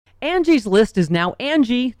Angie's List is now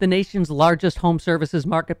Angie, the nation's largest home services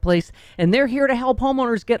marketplace, and they're here to help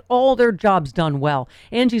homeowners get all their jobs done well.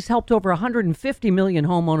 Angie's helped over 150 million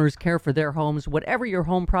homeowners care for their homes. Whatever your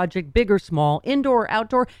home project, big or small, indoor or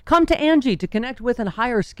outdoor, come to Angie to connect with and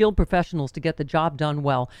hire skilled professionals to get the job done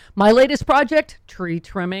well. My latest project, tree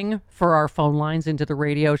trimming for our phone lines into the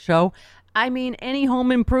radio show. I mean, any home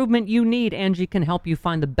improvement you need, Angie can help you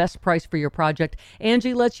find the best price for your project.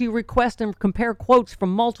 Angie lets you request and compare quotes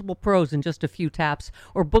from multiple pros in just a few taps,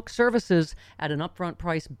 or book services at an upfront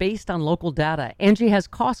price based on local data. Angie has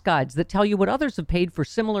cost guides that tell you what others have paid for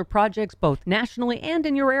similar projects, both nationally and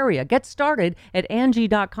in your area. Get started at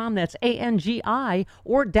Angie.com, that's ANGI,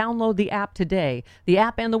 or download the app today. The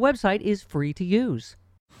app and the website is free to use.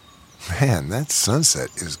 Man, that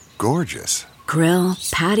sunset is gorgeous. Grill,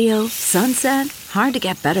 patio, sunset. Hard to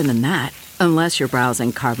get better than that. Unless you're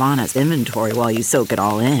browsing Carvana's inventory while you soak it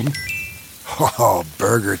all in. Oh,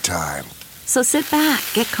 burger time. So sit back,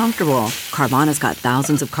 get comfortable. Carvana's got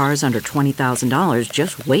thousands of cars under $20,000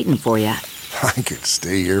 just waiting for you. I could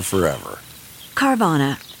stay here forever.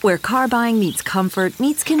 Carvana, where car buying meets comfort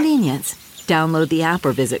meets convenience. Download the app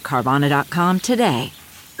or visit Carvana.com today.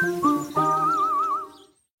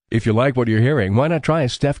 If you like what you're hearing, why not try a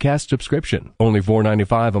StephCast subscription? Only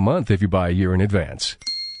 $4.95 a month if you buy a year in advance.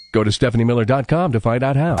 Go to StephanieMiller.com to find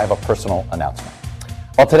out how. I have a personal announcement.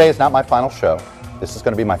 While today is not my final show, this is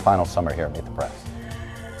going to be my final summer here at Meet the Press.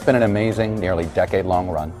 It's been an amazing, nearly decade-long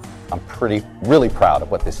run. I'm really proud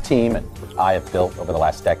of what this team and I have built over the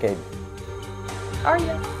last decade. Are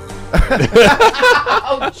you?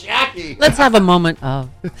 Oh, Jacki! Let's have a moment of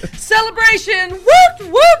celebration.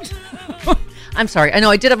 Woot, woot! I'm sorry. I know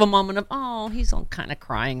I did have a moment of, oh, he's kind of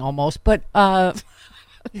crying almost, but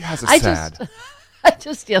He has a sad.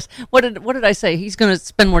 Yes. What did I say? He's going to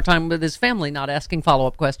spend more time with his family, not asking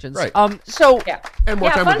follow-up questions. Right. And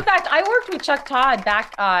more time fun fact, I worked with Chuck Todd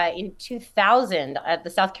back in 2000 at the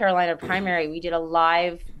South Carolina primary. We did a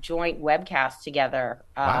live joint webcast together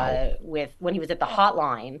when he was at the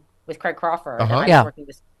Hotline with Craig Crawford. And I was working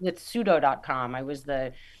with Pseudo.com. I was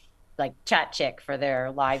the chat chick for their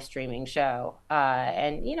live streaming show.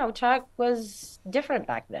 And, Chuck was different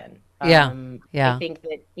back then. I think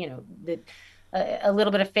that, a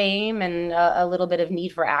little bit of fame and a little bit of need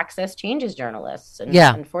for access changes journalists. And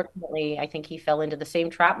unfortunately, I think he fell into the same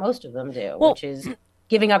trap most of them do, which is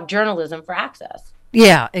giving up journalism for access.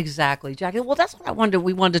 Yeah, exactly, Jacki. Well, that's what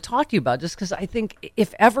we wanted to talk to you about, just because I think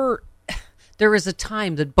if ever there is a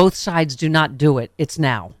time that both sides do not do it, it's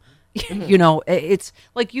now. It's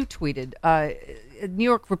like you tweeted, New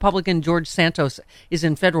York Republican George Santos is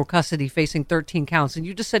in federal custody facing 13 counts. And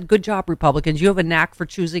you just said, good job, Republicans. You have a knack for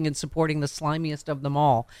choosing and supporting the slimiest of them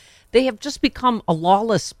all. They have just become a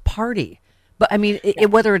lawless party. But I mean,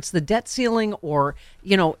 whether it's the debt ceiling or,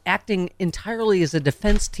 acting entirely as a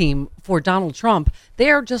defense team for Donald Trump,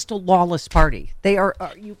 they are just a lawless party. They are,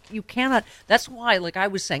 you cannot, that's why, like I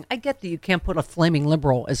was saying, I get that you can't put a flaming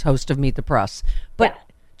liberal as host of Meet the Press, but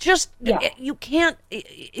you can't,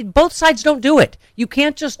 both sides don't do it. You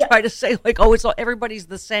can't just try to say everybody's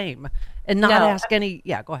the same and not ask any,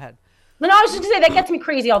 go ahead. No, I was just going to say, that gets me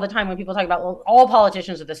crazy all the time when people talk about, all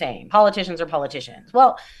politicians are the same. Politicians are politicians.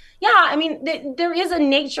 Well, yeah, I mean, there is a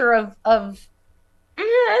nature of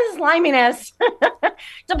sliminess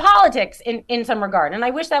to politics in some regard. And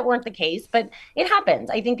I wish that weren't the case, but it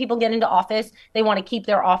happens. I think people get into office. They want to keep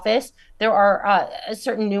their office. There are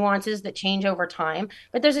certain nuances that change over time.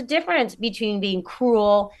 But there's a difference between being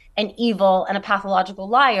cruel and evil and a pathological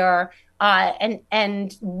liar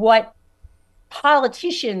and what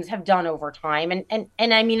politicians have done over time. And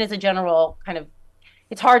I mean, as a general kind of,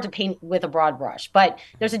 it's hard to paint with a broad brush, but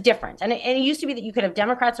there's a difference. And it used to be that you could have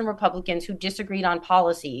Democrats and Republicans who disagreed on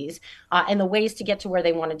policies and the ways to get to where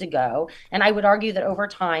they wanted to go. And I would argue that over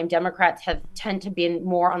time, Democrats tend to be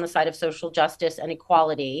more on the side of social justice and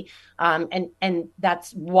equality. And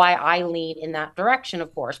that's why I lean in that direction,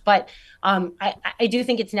 of course. But I do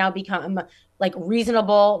think it's now become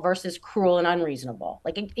reasonable versus cruel and unreasonable.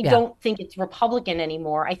 I don't think it's Republican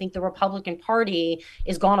anymore. I think the Republican Party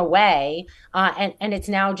is gone away, and it's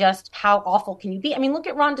now just how awful can you be? I mean, look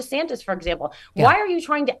at Ron DeSantis, for example. Yeah. Why are you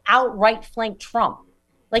trying to outright flank Trump?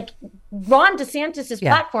 Ron DeSantis's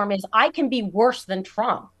platform is, I can be worse than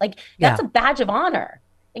Trump. That's a badge of honor.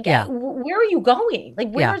 Where are you going?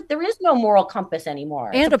 There is no moral compass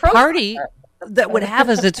anymore. And a party that would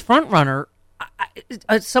have as its front runner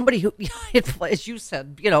somebody who, as you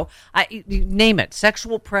said, you name it,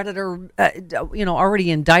 sexual predator,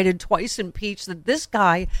 already indicted, twice impeached, that this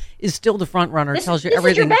guy is still the front runner. Tells you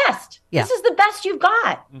everything. This is your best. Yeah. This is the best you've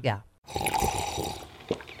got. Yeah.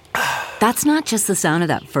 That's not just the sound of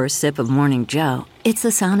that first sip of Morning Joe. It's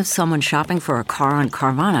the sound of someone shopping for a car on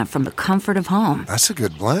Carvana from the comfort of home. That's a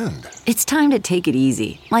good blend. It's time to take it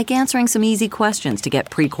easy, like answering some easy questions to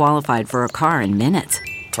get pre-qualified for a car in minutes.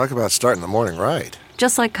 Talk about starting the morning right.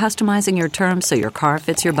 Just like customizing your terms so your car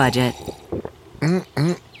fits your budget.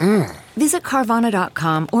 Visit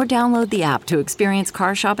Carvana.com or download the app to experience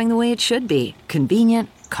car shopping the way it should be. Convenient,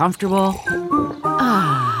 comfortable.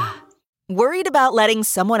 Worried about letting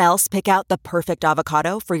someone else pick out the perfect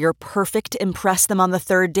avocado for your perfect impress them on the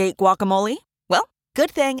third date guacamole? Well,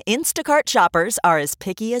 good thing Instacart shoppers are as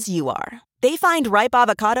picky as you are. They find ripe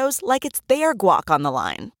avocados like it's their guac on the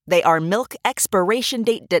line. They are milk expiration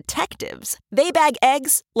date detectives. They bag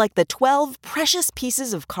eggs like the 12 precious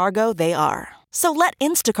pieces of cargo they are. So let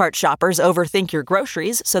Instacart shoppers overthink your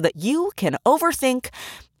groceries so that you can overthink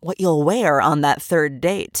what you'll wear on that third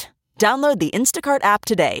date. Download the Instacart app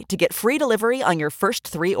today to get free delivery on your first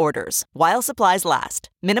 3 orders, while supplies last.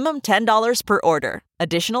 Minimum $10 per order.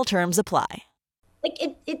 Additional terms apply. Like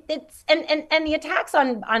it's and the attacks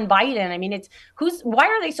on Biden. I mean, why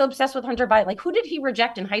are they so obsessed with Hunter Biden? Like, who did he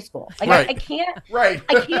reject in high school? Like, Right. I can't Right.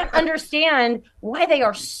 I can't understand why they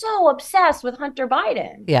are so obsessed with Hunter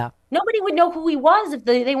Biden. Yeah. Nobody would know who he was if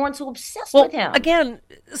they weren't so obsessed Well, with him. again,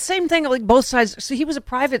 same thing, like both sides. So he was a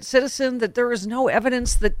private citizen, that there is no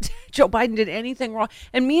evidence that Joe Biden did anything wrong.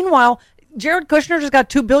 And meanwhile, Jared Kushner just got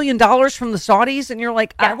 $2 billion from the Saudis. And you're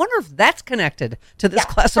like, I wonder if that's connected to this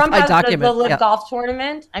classified Trump has document. The LIV golf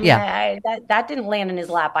tournament. I mean, Yeah. that didn't land in his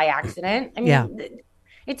lap by accident. I mean,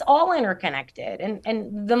 it's all interconnected.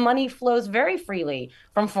 And the money flows very freely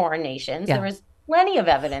from foreign nations. Yeah. There is plenty of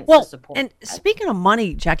evidence Well, to support and that. speaking of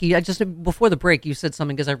money, Jackie, I just before the break, you said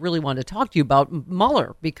something because I really wanted to talk to you about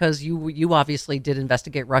Mueller, because you obviously did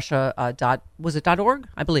investigate Russia. Was it .org?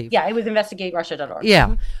 I believe. Yeah, it was investigaterussia.org.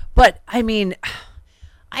 Yeah, but I mean,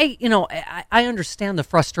 I understand the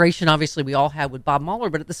frustration. Obviously, we all had with Bob Mueller,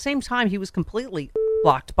 but at the same time, he was completely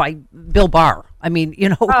blocked by Bill Barr. I mean,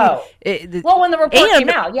 well, when the report came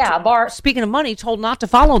out, Barr. Speaking of money, told not to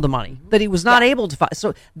follow the money, that he was not able to follow.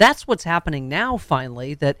 So that's what's happening now.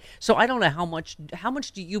 Finally, so I don't know how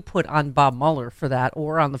much do you put on Bob Mueller for that,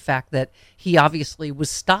 or on the fact that he obviously was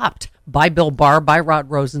stopped by Bill Barr, by Rod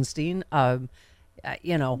Rosenstein. Yeah,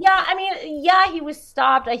 I mean, he was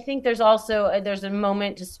stopped. I think there's a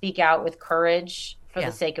moment to speak out with courage for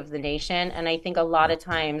the sake of the nation. And I think a lot of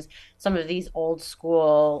times some of these old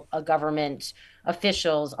school government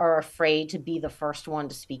officials are afraid to be the first one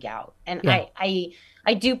to speak out. And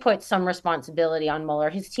I do put some responsibility on Mueller.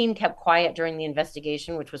 His team kept quiet during the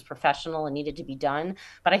investigation, which was professional and needed to be done.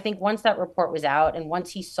 But I think once that report was out and once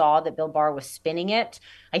he saw that Bill Barr was spinning it,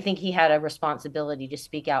 I think he had a responsibility to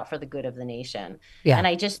speak out for the good of the nation. Yeah. And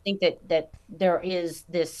I just think that there is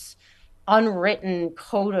this unwritten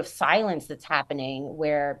code of silence that's happening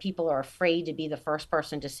where people are afraid to be the first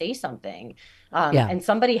person to say something. And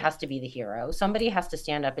somebody has to be the hero. Somebody has to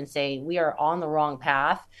stand up and say, we are on the wrong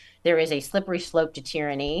path. There is a slippery slope to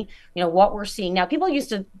tyranny. What we're seeing now, people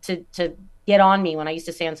used to get on me when I used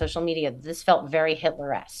to say on social media, this felt very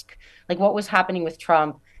Hitler-esque. Like what was happening with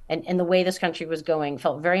Trump and the way this country was going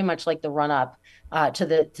felt very much like the run-up to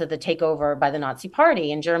the takeover by the Nazi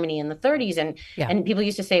Party in Germany in the 30s. And people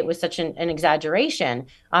used to say it was such an exaggeration.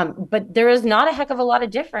 But there is not a heck of a lot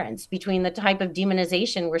of difference between the type of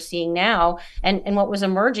demonization we're seeing now and what was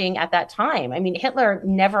emerging at that time. I mean, Hitler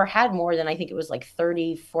never had more than, I think it was like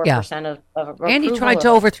 34% of approval. And he tried to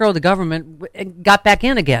overthrow the government and got back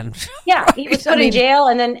in again. Yeah, right? He was put in jail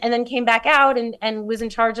and then came back out and was in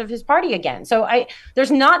charge of his party again. So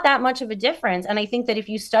there's not that much of a difference. And I think that if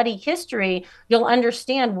you study history, you'll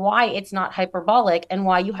understand why it's not hyperbolic and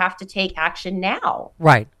why you have to take action now.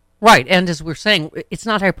 Right. And as we're saying, it's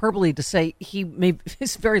not hyperbole to say he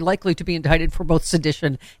is very likely to be indicted for both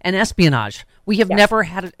sedition and espionage. We have never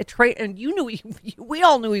had a traitor, and we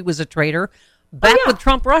all knew he was a traitor. Back with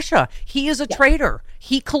Trump Russia, he is a traitor.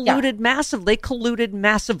 He colluded massively. They colluded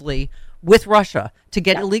massively with Russia to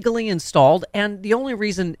get illegally installed. And the only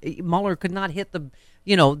reason Mueller could not hit the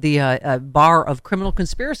bar of criminal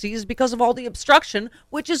conspiracy is because of all the obstruction,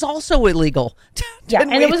 which is also illegal.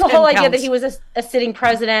 And it was the whole idea that he was a sitting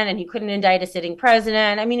president and he couldn't indict a sitting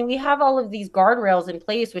president. I mean, we have all of these guardrails in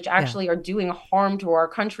place, which actually are doing harm to our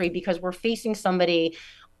country because we're facing somebody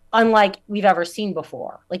unlike we've ever seen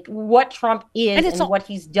before. Like what Trump is and what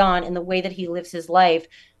he's done and the way that he lives his life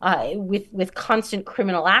with constant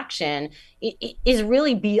criminal action is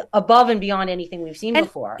really above and beyond anything we've seen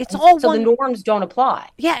before. The norms don't apply.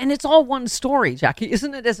 Yeah, and it's all one story, Jackie,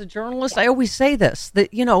 isn't it? As a journalist, I always say this,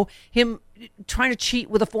 that, him trying to cheat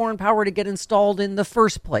with a foreign power to get installed in the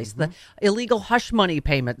first place. The illegal hush money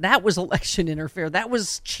payment, that was election interference. That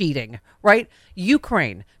was cheating, right?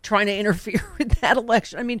 Ukraine trying to interfere with that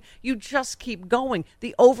election. I mean, you just keep going.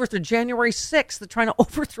 The overthrow, January 6th, they're trying to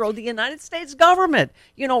overthrow the United States government,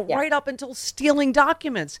 right up until stealing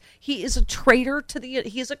documents. He is a traitor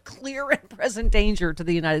he is a clear and present danger to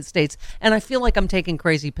the United States. And I feel like I'm taking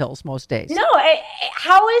crazy pills most days. No,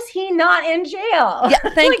 how is he not in jail? Yeah,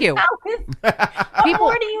 thank you. What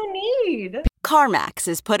more do you need? CarMax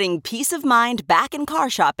is putting peace of mind back in car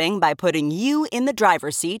shopping by putting you in the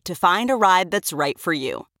driver's seat to find a ride that's right for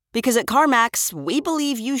you. Because at CarMax, we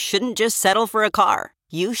believe you shouldn't just settle for a car.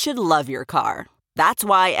 You should love your car. That's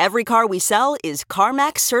why every car we sell is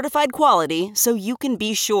CarMax certified quality, so you can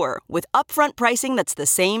be sure with upfront pricing that's the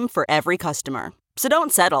same for every customer. So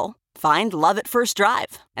don't settle. Find love at first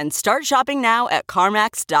drive and start shopping now at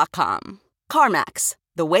CarMax.com. CarMax,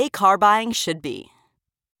 the way car buying should be.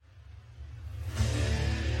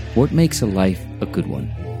 What makes a life a good one?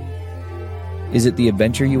 Is it the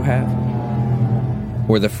adventure you have?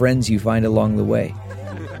 Or the friends you find along the way?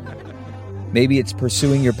 Maybe it's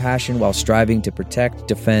pursuing your passion while striving to protect,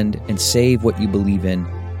 defend, and save what you believe in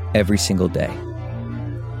every single day.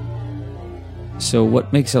 So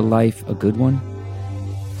what makes a life a good one?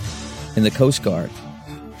 In the Coast Guard,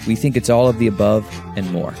 we think it's all of the above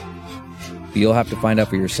and more. But you'll have to find out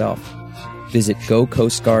for yourself. Visit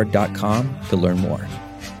gocoastguard.com to learn more.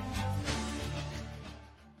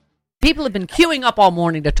 People have been queuing up all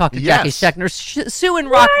morning to talk to Jacki Schechner. Sue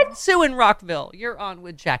in Rockville, you're on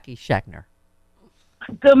with Jacki Schechner.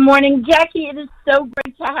 Good morning, Jacki. It is so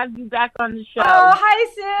great to have you back on the show. Oh,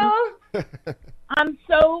 hi, Sue. I'm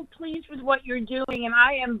so pleased with what you're doing, and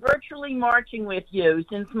I am virtually marching with you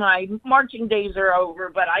since my marching days are over,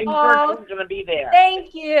 but I'm virtually going to be there.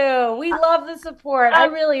 Thank you. We love the support. I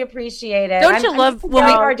really appreciate it. Don't you love when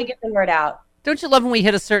it's hard to get the word out? Don't you love when we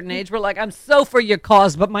hit a certain age? We're like, I'm so for your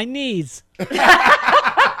cause, but my knees.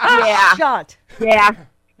 Yeah. Shot. Yeah.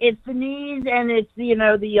 It's the knees and it's, the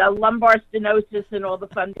lumbar stenosis and all the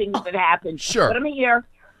fun things that happen. Sure. But I'm here.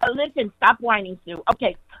 Listen, stop whining, Sue.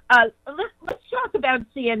 Okay. Let's talk about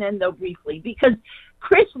CNN, though, briefly, because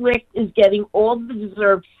Chris Licht is getting all the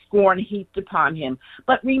deserved scorn heaped upon him.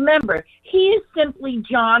 But remember, he is simply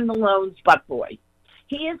John Malone's butt boy.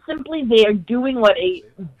 He is simply there doing what a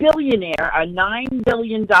billionaire, a $9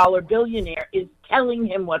 billion billionaire, is telling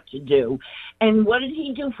him what to do. And what did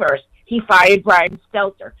he do first? He fired Brian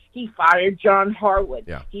Stelter. He fired John Harwood.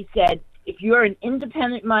 Yeah. He said, if you're an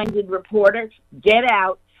independent-minded reporter, get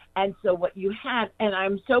out. And so what you have, and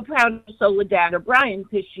I'm so proud of Soledad O'Brien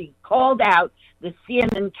because she called out the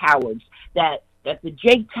CNN cowards, that the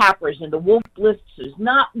Jake Tappers and the Wolf Blitzers,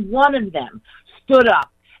 not one of them stood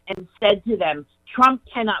up and said to them,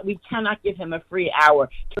 we cannot give him a free hour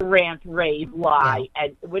to rant, rave, lie.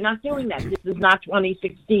 And we're not doing that. This is not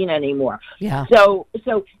 2016 anymore. Yeah. So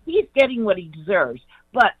he's getting what he deserves.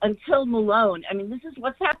 But until Malone, this is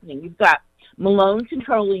what's happening. You've got Malone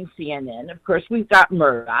controlling CNN. Of course, we've got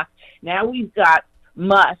Murdoch. Now we've got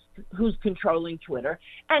Musk, who's controlling Twitter.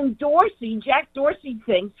 And Jack Dorsey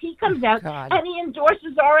thinks he comes out and he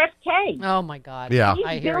endorses RFK. Oh, my God. Yeah.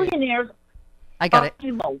 These billionaires I got it.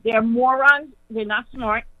 Evil. They're morons. They're not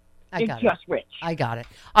smart. They're just rich. I got it.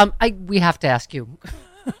 We have to ask you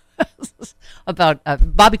about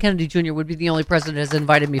Bobby Kennedy Jr. would be the only president who has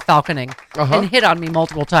invited me falconing and hit on me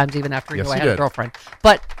multiple times, even after he knew I had a girlfriend.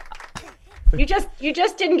 But you just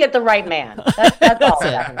didn't get the right man. That's all.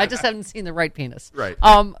 I just haven't seen the right penis. Right.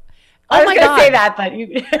 I was going to say that,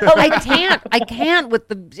 but I can't with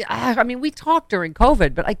the. We talked during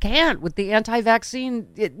COVID, but I can't with the anti-vaccine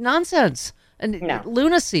nonsense and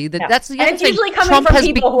lunacy. That's the other thing Trump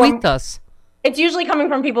has bequeathed us. It's usually coming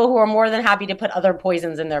from people who are more than happy to put other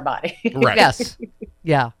poisons in their body. Right. Yes.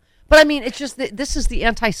 Yeah. But it's just that this is the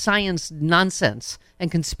anti-science nonsense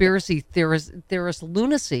and conspiracy theorist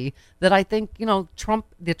lunacy that I think,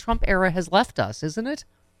 the Trump era has left us, isn't it?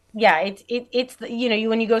 Yeah, it's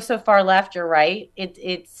when you go so far left, you're right.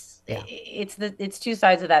 It's two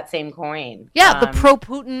sides of that same coin. Yeah, the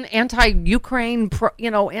pro-Putin, anti-Ukraine,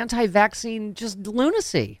 anti-vaccine, just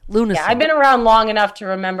lunacy. Yeah, I've been around long enough to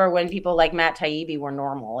remember when people like Matt Taibbi were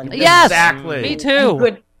normal. And yes, exactly. Me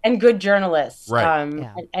too. And good journalists. Right.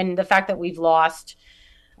 And the fact that we've lost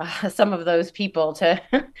some of those people to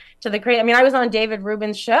the crazy. I was on David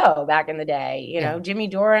Rubin's show back in the day. Jimmy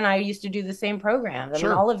Dore and I used to do the same programs.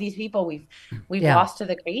 All of these people we've lost to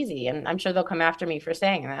the crazy, and I'm sure they'll come after me for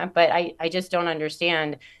saying that. But I just don't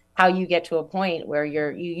understand how you get to a point where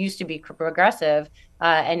you used to be progressive,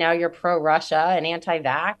 and now you're pro-Russia and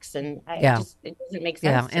anti-vax, and it doesn't make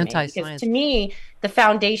sense to me. Because to me, the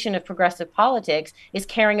foundation of progressive politics is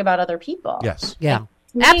caring about other people. Yes. Yeah.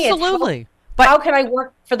 Me, Absolutely. How can I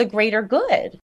work for the greater good?